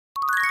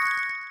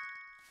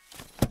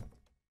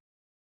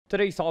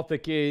Today's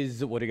topic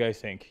is, what do you guys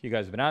think? You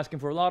guys have been asking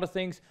for a lot of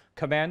things.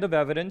 Command of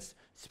evidence,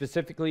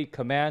 specifically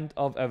command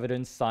of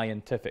evidence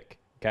scientific,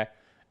 okay?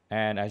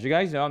 And as you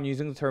guys know, I'm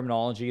using the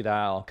terminology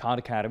that Khan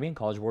Academy and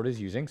College Board is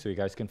using, so you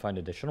guys can find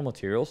additional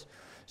materials.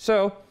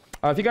 So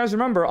if you guys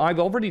remember, I've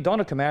already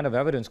done a command of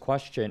evidence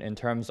question in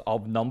terms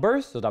of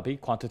numbers, so that'd be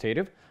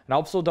quantitative, and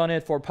I've also done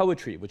it for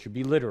poetry, which would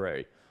be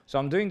literary. So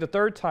I'm doing the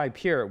third type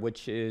here,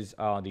 which is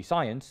the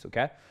science,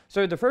 okay?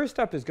 So the first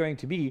step is going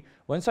to be,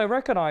 once I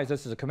recognize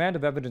this is a command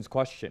of evidence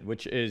question,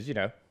 which is, you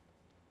know,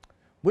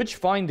 which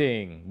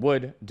finding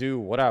would do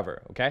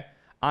whatever, okay?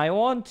 I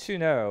want to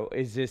know,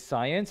 is this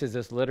science, is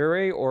this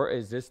literary, or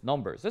is this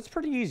numbers? That's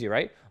pretty easy,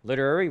 right?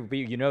 Literary would be,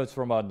 you know, it's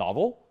from a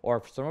novel or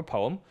from a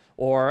poem,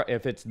 or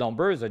if it's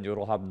numbers, then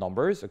it'll have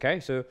numbers,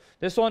 okay? So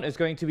this one is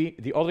going to be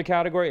the other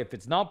category. If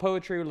it's not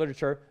poetry or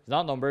literature, it's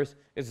not numbers,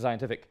 it's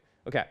scientific,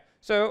 okay?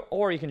 So,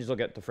 or you can just look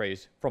at the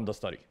phrase from the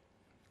study.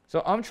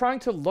 So I'm trying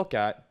to look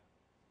at,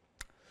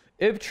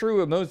 if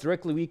true, it most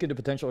directly weaken the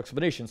potential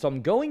explanation. So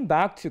I'm going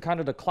back to kind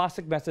of the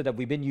classic method that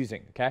we've been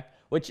using, okay?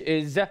 Which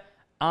is,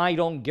 I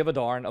don't give a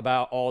darn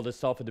about all this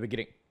stuff at the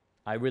beginning.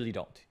 I really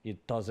don't.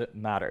 It doesn't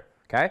matter,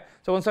 okay?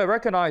 So once I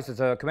recognize it's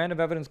a command of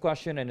evidence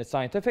question and it's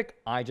scientific,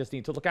 I just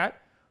need to look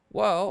at,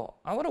 well,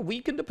 I want to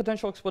weaken the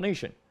potential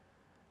explanation.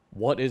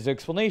 What is the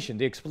explanation?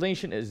 The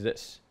explanation is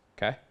this,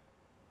 okay?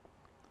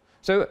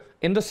 So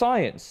in the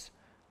science,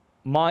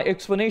 my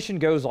explanation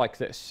goes like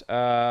this,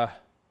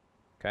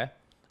 okay?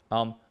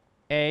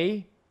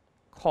 A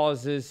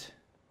causes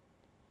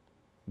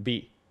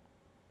B,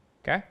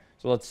 okay?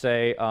 So let's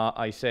say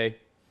I say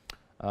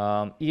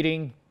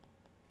eating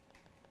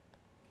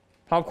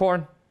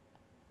popcorn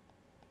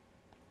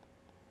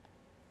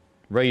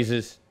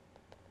raises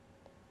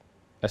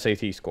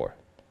SAT score.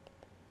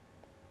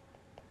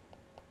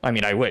 I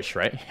mean, I wish,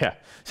 right? Yeah.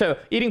 So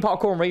eating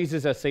popcorn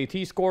raises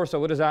SAT score. So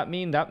what does that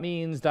mean? That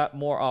means that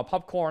more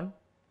popcorn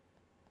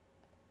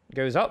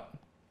goes up,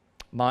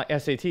 my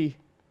SAT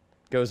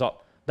goes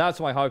up. That's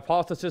my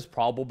hypothesis,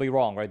 probably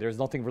wrong, right? There's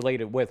nothing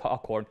related with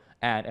popcorn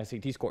and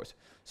SAT scores.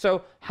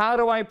 So how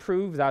do I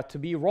prove that to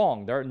be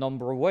wrong? There are a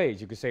number of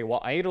ways. You could say, well,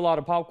 I ate a lot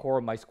of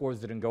popcorn, my scores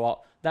didn't go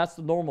up. That's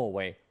the normal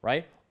way,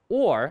 right?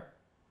 Or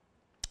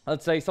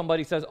let's say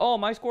somebody says, oh,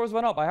 my scores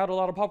went up, I had a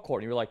lot of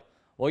popcorn. You're like,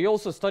 well, you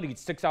also studied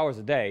 6 hours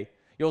a day.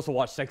 You also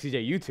watch Sexy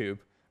J YouTube,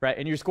 right?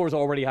 And your scores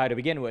are already high to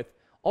begin with.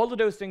 All of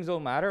those things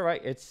don't matter,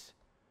 right? It's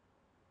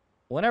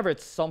whenever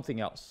it's something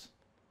else.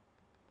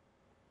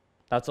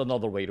 That's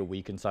another way to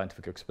weaken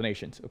scientific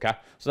explanations, okay?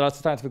 So that's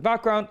the scientific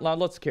background. Now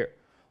let's hear.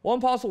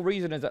 One possible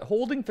reason is that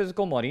holding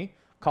physical money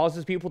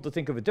causes people to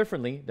think of it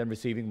differently than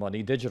receiving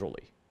money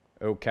digitally.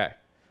 Okay.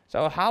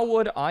 So how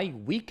would I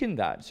weaken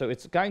that? So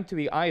it's going to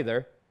be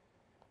either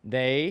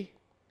they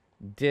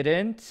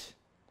didn't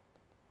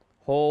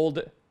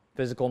hold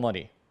physical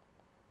money,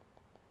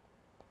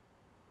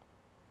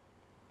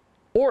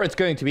 or it's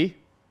going to be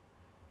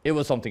it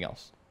was something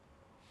else.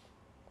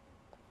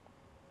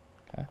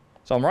 Okay.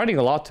 So I'm writing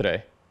a lot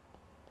today,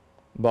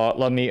 but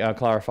let me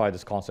clarify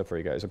this concept for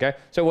you guys, okay?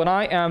 So when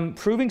I am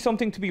proving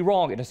something to be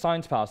wrong in a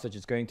science passage,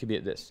 it's going to be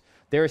this.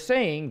 They're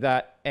saying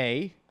that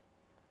A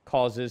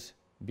causes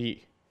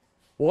B.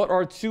 What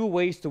are two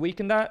ways to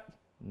weaken that?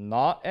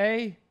 Not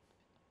A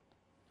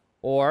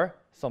or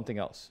something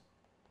else.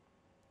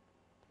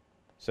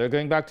 So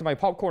going back to my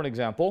popcorn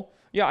example,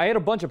 yeah, I ate a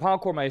bunch of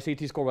popcorn, my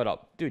SAT score went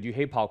up. Dude, you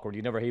hate popcorn,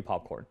 you never hate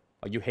popcorn.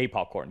 Or you hate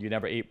popcorn, you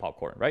never ate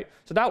popcorn, right?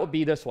 So that would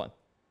be this one.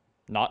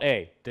 Not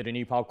A, didn't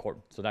eat popcorn,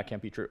 so that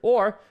can't be true.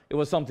 Or it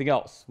was something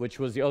else, which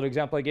was the other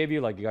example I gave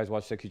you, like you guys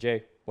watched Sexy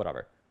J,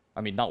 whatever.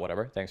 I mean, not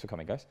whatever, thanks for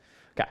coming, guys.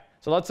 Okay,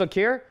 so let's look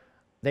here.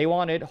 They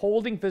wanted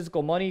holding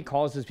physical money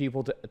causes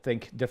people to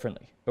think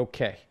differently.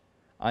 Okay,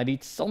 I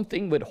need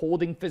something with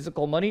holding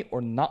physical money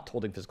or not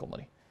holding physical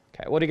money.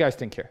 Okay, what do you guys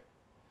think here?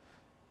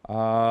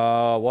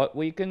 What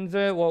weakens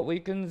it? What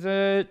weakens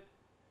it?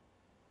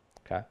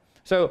 Okay.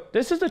 So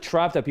this is the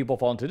trap that people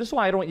fall into. This is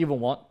why I don't even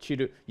want you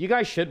to, you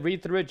guys should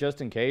read through it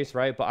just in case,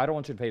 right? But I don't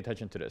want you to pay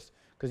attention to this.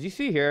 Because you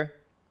see here,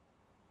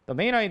 the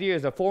main idea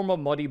is a form of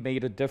money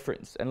made a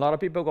difference. And a lot of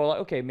people go like,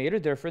 okay, made a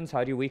difference.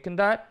 How do you weaken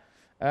that?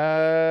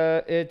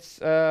 It's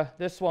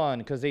this one,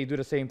 because they do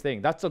the same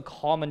thing. That's a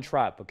common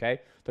trap,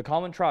 okay? The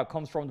common trap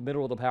comes from the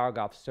middle of the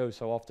paragraph so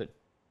often.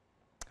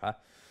 Okay?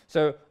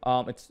 So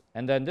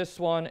and then this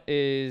one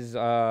is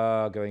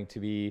going to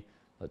be,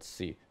 let's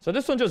see. So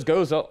this one just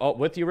goes up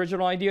with the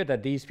original idea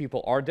that these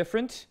people are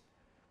different,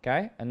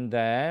 okay? And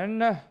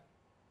then,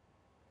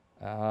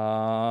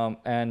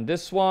 and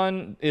this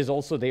one is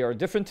also they are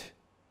different,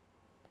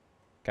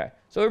 okay?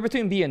 So we're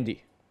between B and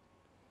D.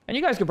 And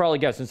you guys could probably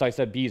guess, since I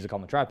said B is a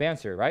common trap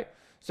answer, right?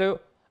 So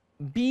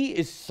B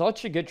is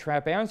such a good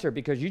trap answer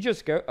because you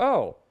just go,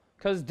 oh,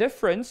 because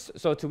difference,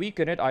 so to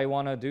weaken it, I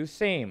want to do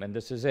same, and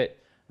this is it.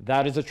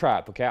 That is a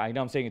trap, okay? I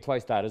know I'm saying it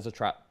twice, that is a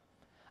trap.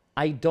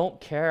 I don't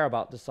care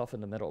about the stuff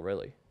in the middle,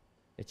 really.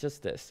 It's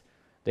just this.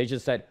 They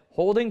just said,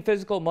 holding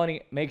physical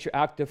money makes you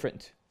act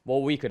different.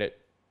 We'll weaken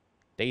it.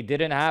 They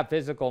didn't have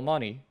physical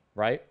money,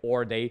 right?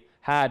 Or they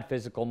had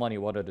physical money,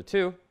 one of the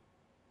two.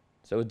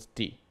 So it's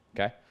D,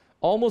 okay?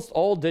 almost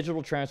all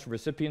digital transfer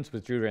recipients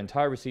withdrew their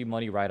entire received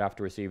money right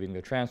after receiving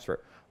the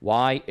transfer.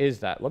 Why is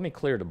that? Let me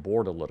clear the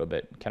board a little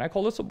bit. Can I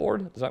call this a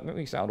board? Does that make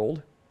me sound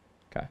old?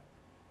 Okay.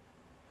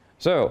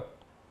 So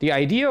the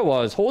idea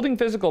was holding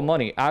physical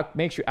money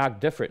makes you act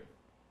different.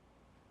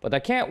 But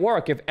that can't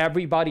work if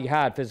everybody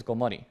had physical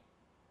money.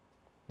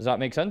 Does that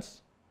make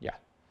sense? Yeah.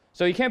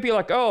 So you can't be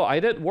like, oh, I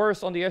did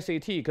worse on the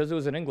SAT because it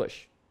was in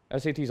English.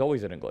 SAT is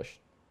always in English,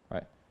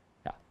 right?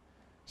 Yeah.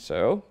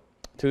 So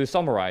to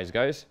summarize,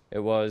 guys, it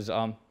was,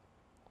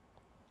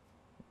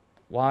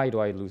 why do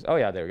I lose? Oh,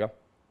 yeah, there we go.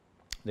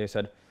 They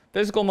said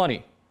physical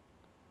money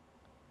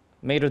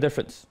made a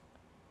difference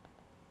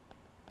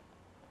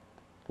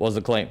was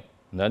the claim.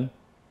 And then,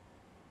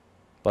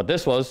 but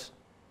this was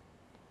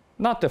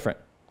not different.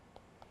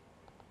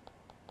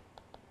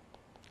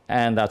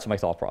 And that's my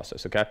thought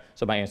process, okay?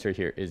 So my answer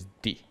here is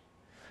D.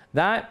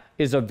 That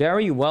is a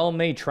very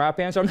well-made trap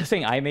answer. I'm not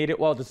saying I made it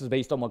well. This is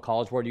based on what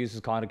College Board uses,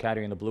 Khan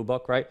Academy in the Blue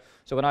Book, right?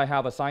 So when I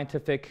have a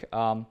scientific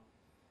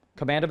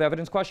command of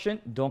evidence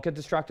question, don't get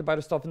distracted by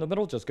the stuff in the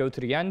middle. Just go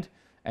to the end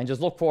and just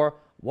look for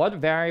what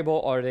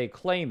variable are they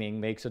claiming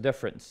makes a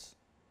difference.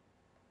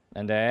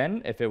 And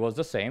then if it was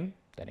the same,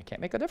 then it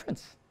can't make a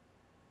difference.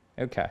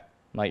 Okay,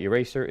 my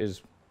eraser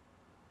is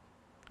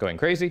going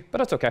crazy, but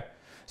that's okay.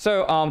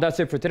 So that's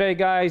it for today,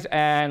 guys.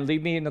 And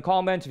leave me in the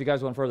comments if you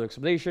guys want further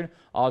explanation.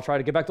 I'll try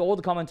to get back to all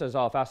the comments as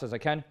fast as I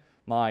can.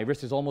 My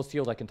wrist is almost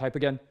healed. I can type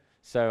again.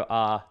 So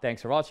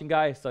thanks for watching,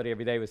 guys. Study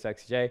every day with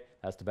Sexy J.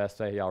 That's the best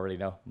way. You already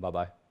know.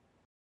 Bye-bye.